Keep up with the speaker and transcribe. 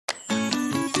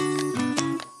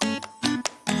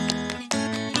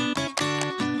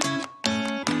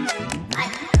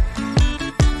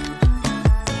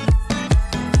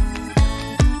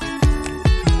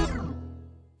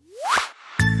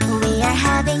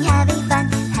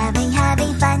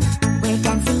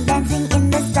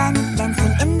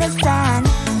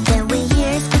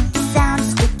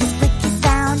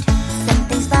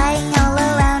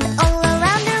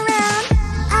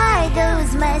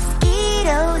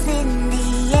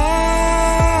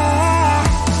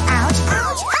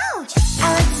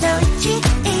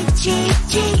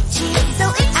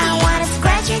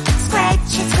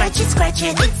scratch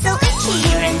it. It's so itchy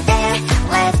here and there,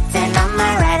 left and on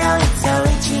my right. Oh, it's so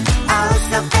itchy, oh,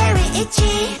 so very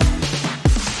itchy.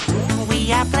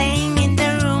 We are playing in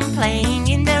the room, playing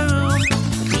in the room.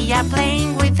 We are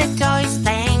playing with the toys,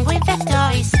 playing with the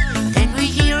toys. Then we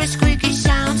hear a squeaky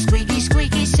sound, squeaky,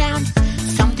 squeaky sound.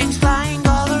 Something's flying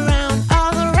all around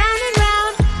and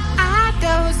round. Are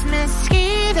those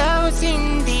mosquitoes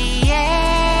in the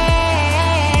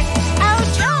air?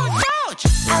 Ouch, ouch, ouch!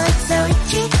 Oh, it's so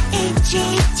itchy, itchy,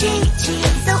 itchy, itchy.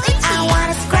 It's so itchy. I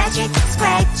wanna scratch it,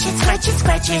 scratch it, scratch it,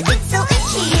 scratch it. It's so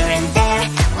itchy here and there,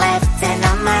 left and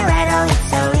on my right. Oh, it's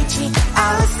so itchy,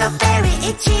 oh, so very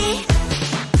itchy.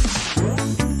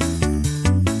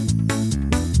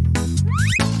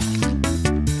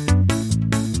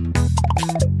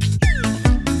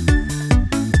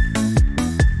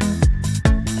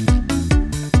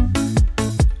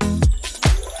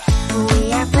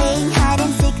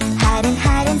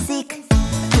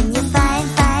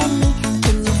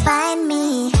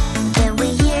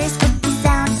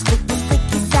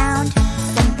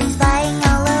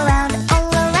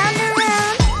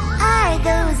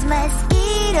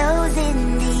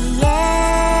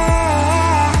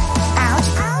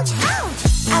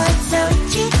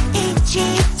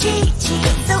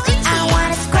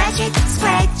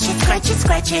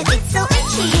 Scratch it, it's so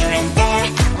itchy here and there,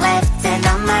 left and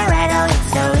on my right. Oh,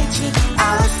 it's so itchy,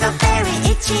 oh, so very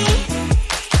itchy.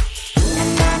 Na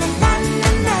na na na na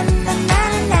na na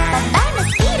na na. Bye-bye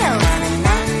mosquito. Na na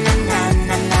na na na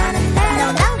na na na. No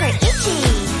longer itchy.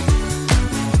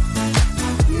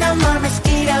 No more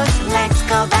mosquitoes. Let's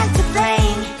go back to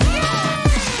playing.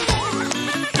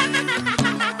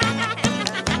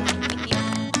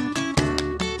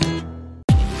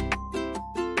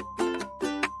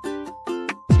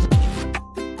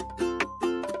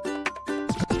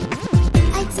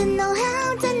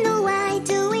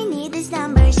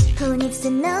 To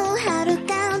know how to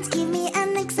count, give me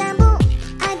an example.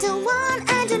 I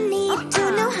don't need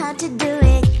to know how to do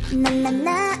it. Na na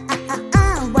na,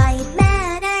 why it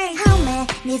matters? How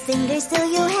many fingers do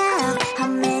you have? How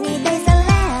many days are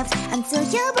left until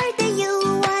your birthday?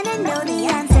 You wanna know the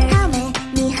answer. How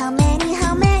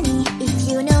many? If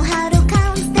you know how to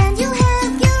count, then you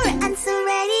have your answer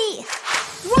ready.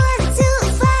 1, 2,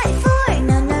 5, 4.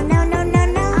 No, no, no, no, no,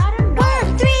 no.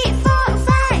 1, 3, 4,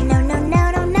 5. No, no, no,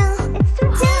 no, no.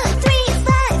 2, 3,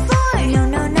 5, 4. No,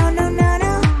 no, no, no, no,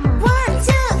 no. 1,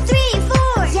 2, 3,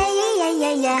 4. Yeah, yeah, yeah,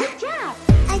 yeah, yeah. Good job.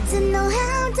 I don't know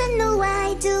how, don't know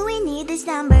why. Do we need these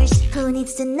numbers? Who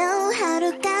needs to know how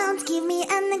to count? Give me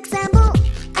an example.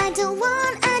 I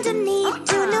don't need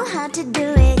to know how to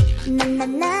do it. Na na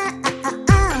na,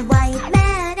 why it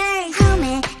matters? How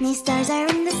many stars are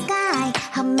in the sky?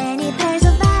 How many pairs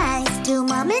of eyes do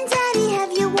mom and daddy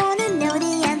have? You wanna know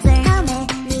the answer. How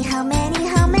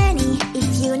many?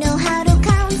 If you know how to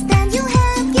count, then you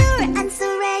have your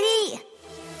answer ready.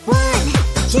 1,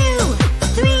 2,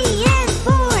 3, and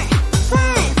 4,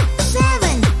 5,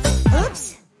 7. Oops,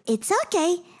 it's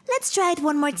okay. Let's try it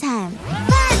one more time.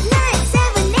 5, 9,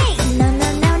 7, 8. No, no,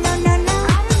 no, no, no, no.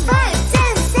 5,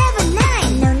 10, 7,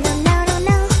 9. No, no, no, no,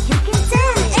 no.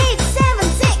 10, 8, 7,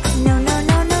 6. No, no,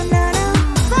 no, no, no, no.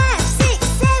 5, 6,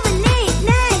 7, 8,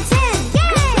 9, 10.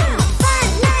 Yeah!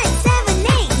 5, 9, 7,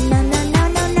 8. No, no, no,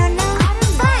 no, no, no.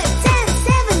 5, 10,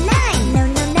 7, 9. No,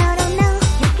 no, no, no, no.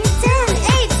 10,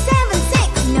 8, 7,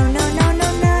 6. No, no, no, no,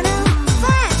 no, no.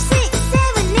 5, 6,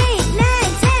 7, 8,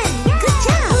 9, 10. Good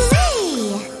job! Hooray!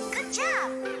 Good job!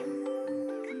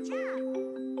 Good job!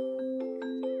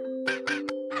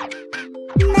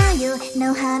 Now you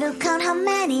know how to count how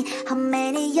many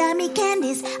yummy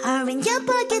candies are in your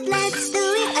pocket. Let's do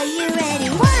it. Are you ready?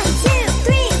 1, 2,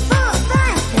 3, 4,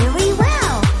 5. Very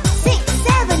well. 6,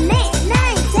 7, 8,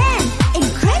 9, 10.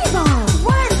 Incredible.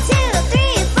 1, 2,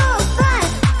 3, 4, 5.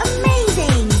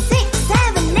 Amazing. 6,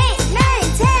 7, 8, 9,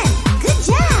 10. Good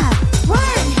job.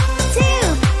 1, 2,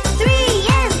 3,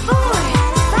 and 4,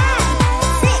 5,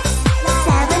 6,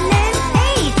 7, and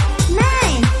 8,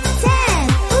 9, 10.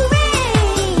 Hooray!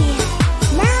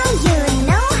 Now you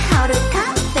know how to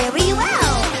count very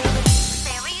well.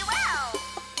 Very well.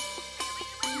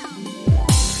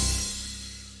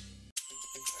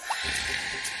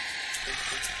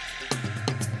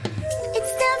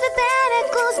 It's time for bed. I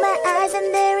close my eyes and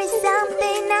there is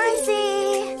something I see.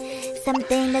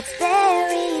 Something that's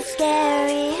very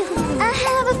scary. I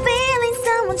have a feeling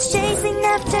someone's chasing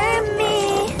after me.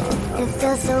 It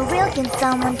feels so real. Can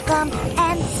someone come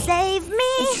and save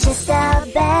me? It's just a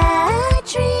bad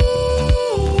dream.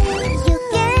 You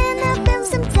can have them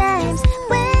sometimes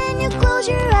when you close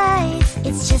your eyes.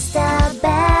 It's just a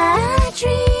bad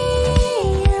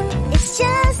dream. It's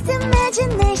just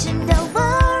imagination.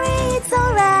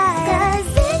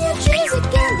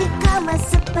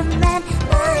 Superman,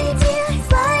 my dear.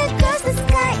 Fly across the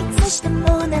sky, touch the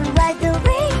moon and ride the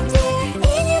reindeer.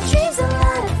 In your dreams a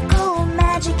lot of cool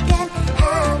magic can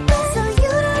happen, so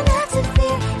you don't have to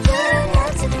fear, you don't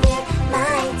have to fear,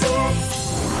 my dear.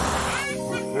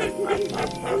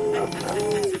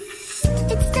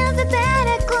 It's never bad,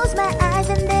 I close my eyes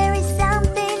and there is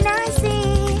something I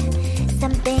see,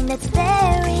 something that's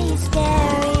very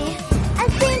scary. I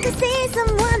think I see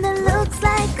someone that looks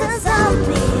like a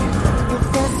zombie. It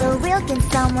feels so real, can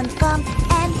someone come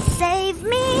and save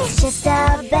me? It's just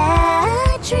a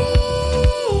bad dream.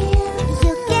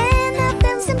 You can have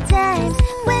them sometimes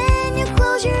when you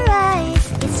close your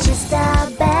eyes. It's just a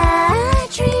bad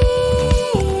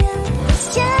dream.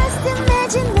 It's just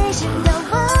imagination,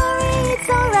 don't worry, it's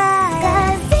alright.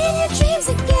 'Cause in your dreams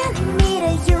you can meet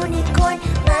a unicorn,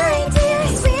 my dear.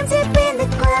 Swim deep in the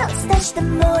clouds, touch the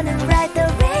moon and ride the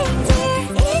reindeer.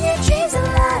 In your dreams a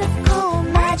lot of cool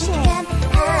magic can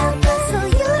happen, so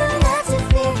you don't have to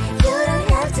fear, you don't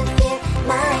have to fear,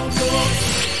 my dear.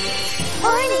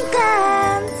 Morning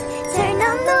comes, turn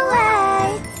on the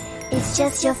light. It's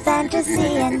just your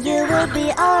fantasy and you will be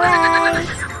alright.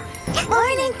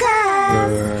 Morning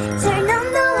comes, turn on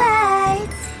the light.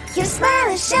 Your smile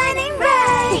is shining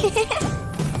bright.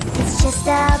 It's just a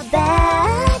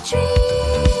bad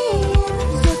dream.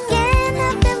 You can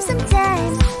have them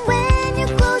sometimes when you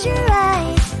close your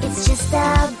eyes. It's just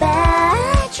a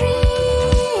bad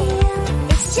dream.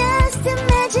 It's just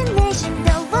imagination,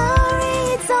 don't worry,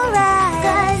 it's alright.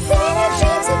 'Cause in your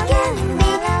dreams you can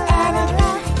be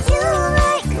anything you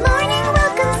like. Morning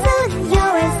will come soon,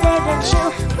 you're a safe, don't you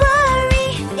worry.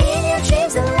 In your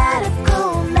dreams a lot of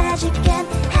cool magic can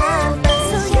happen,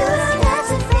 so you don't have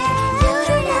to fear, you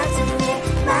don't have to fear,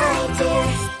 my dear.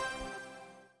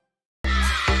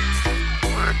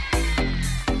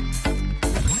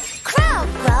 Crow,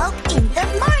 crow in the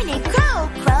morning, crow,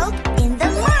 crow in the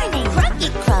morning. Croaky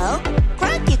crow,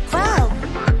 croaky crow,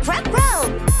 crow, crow.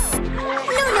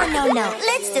 No, no, no, no,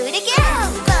 let's do it again.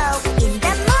 Crow in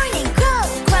the morning, crow,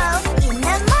 crow in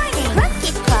the morning.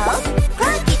 Croaky crow,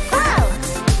 croaky crow,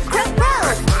 crow, crow.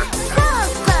 Crow,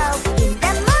 crow in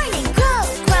the morning, crow,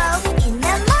 crow in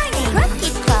the morning. Croaky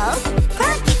crow,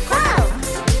 croaky crow,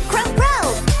 crow, crow.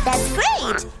 That's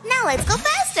great. Now let's go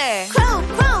faster. Crow,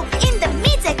 crow in the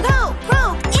midday, crow, crow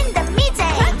in the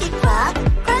midday. Croaky crow,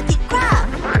 croaky crow,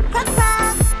 crow, crow.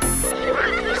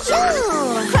 Shoo!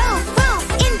 Crow, crow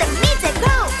in the midday,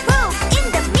 crow, crow in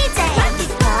the midday. Croaky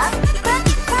crow,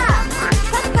 croaky crow,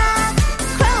 crow, crow.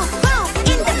 Crow, crow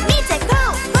in the midday,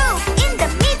 crow, crow in the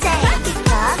midday. Croaky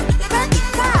crow, croaky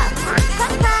crow,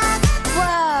 crow, crow.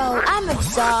 Whoa, I'm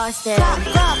exhausted. Crow,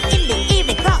 crow in the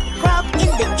evening, crow, crow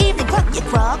in the evening. Croaky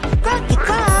crow, croaky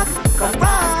crow, crow,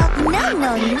 crow. No,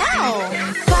 no, no.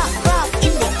 Crow, crow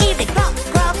in the evening, crow,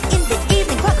 crow in the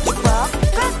evening. Croaky crow,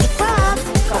 croaky crow,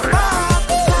 crow, crow.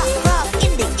 Crow, crow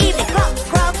in the evening, crow,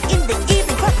 crow in the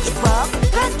evening. Croaky crow,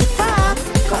 croaky crow,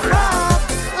 crow, crow.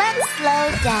 Let's slow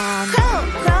down. Crow,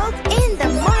 crow in the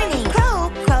morning, crow,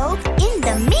 crow in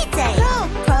the midday. Crow,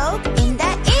 crow in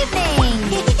the evening.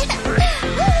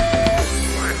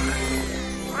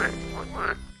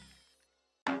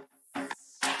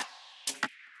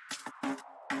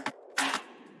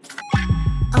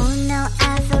 Oh no,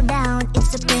 I fell down.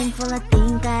 It's so painful, I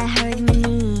think I hurt my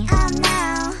knee. Oh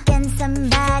no. Can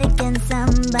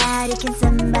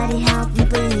somebody help me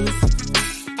please?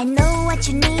 I know what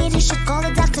you need, you should call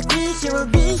the doctor quick. He will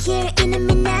be here in a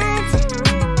minute.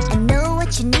 I know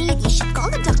what you need, you should call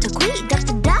the doctor quick.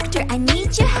 Doctor, doctor, I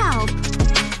need your help.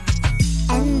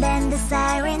 And then the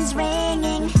sirens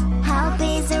ringing, help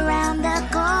is around the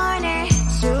corner.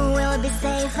 You will be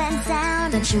safe and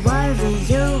sound, don't you worry,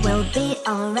 you will be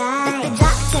alright. Doctor,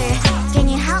 doctor, can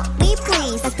you help me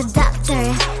please? Doctor, doctor,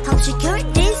 help you cure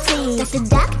disease. Doctor,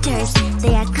 doctors,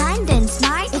 they are kind and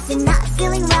smart. If you're not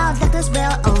feeling well, doctors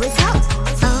will always help.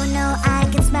 Oh no, I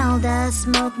can smell the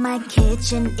smoke, my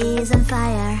kitchen is on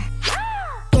fire.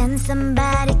 Can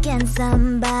somebody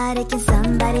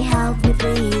help me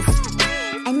please?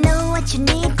 I know what you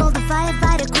need, call the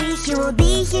firefighter quick. He will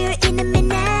be here in a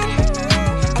minute.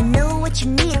 I know what you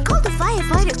need, call the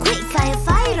firefighter quick.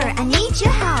 Firefighter, I need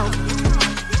your help.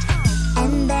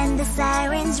 And then the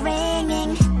sirens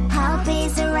ringing, help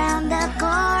is around the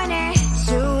corner.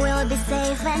 You will be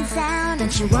safe and sound,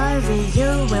 don't you worry,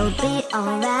 you will be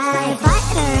alright.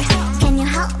 Firefighter, can you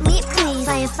help me please?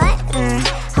 Firefighter,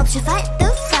 help you fight the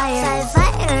fire.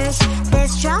 Firefighters, they're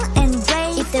strong and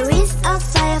brave. If there is a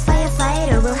fire,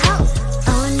 firefighter will help.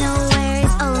 Oh no, where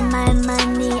is all my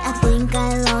money? I think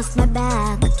I lost my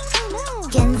bag.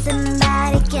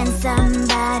 Can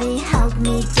somebody help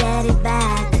me get it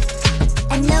back?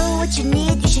 I know what you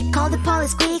need, you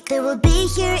police quick. They will be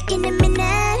here in a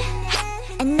minute.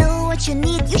 I know what you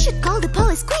need, you should call the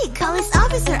police quick. Police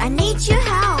officer, I need your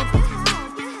help.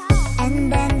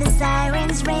 And then the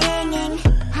sirens ringing,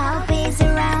 help is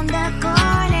around the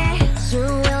corner. You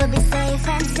will be safe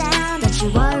and sound, don't you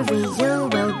worry, you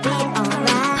will be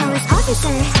alright. Police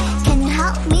officer, can you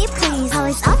help me please?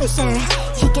 Police officer,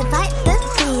 he can fight the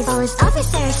thieves. Police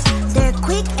officers, they're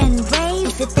quick and brave.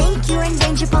 If you think you're in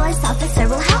danger, police officer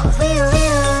will help you.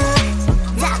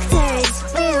 Doctors,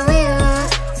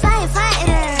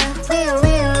 firefighter,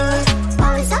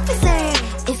 police officer.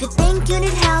 If you think you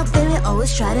need help, they will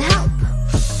always try to help.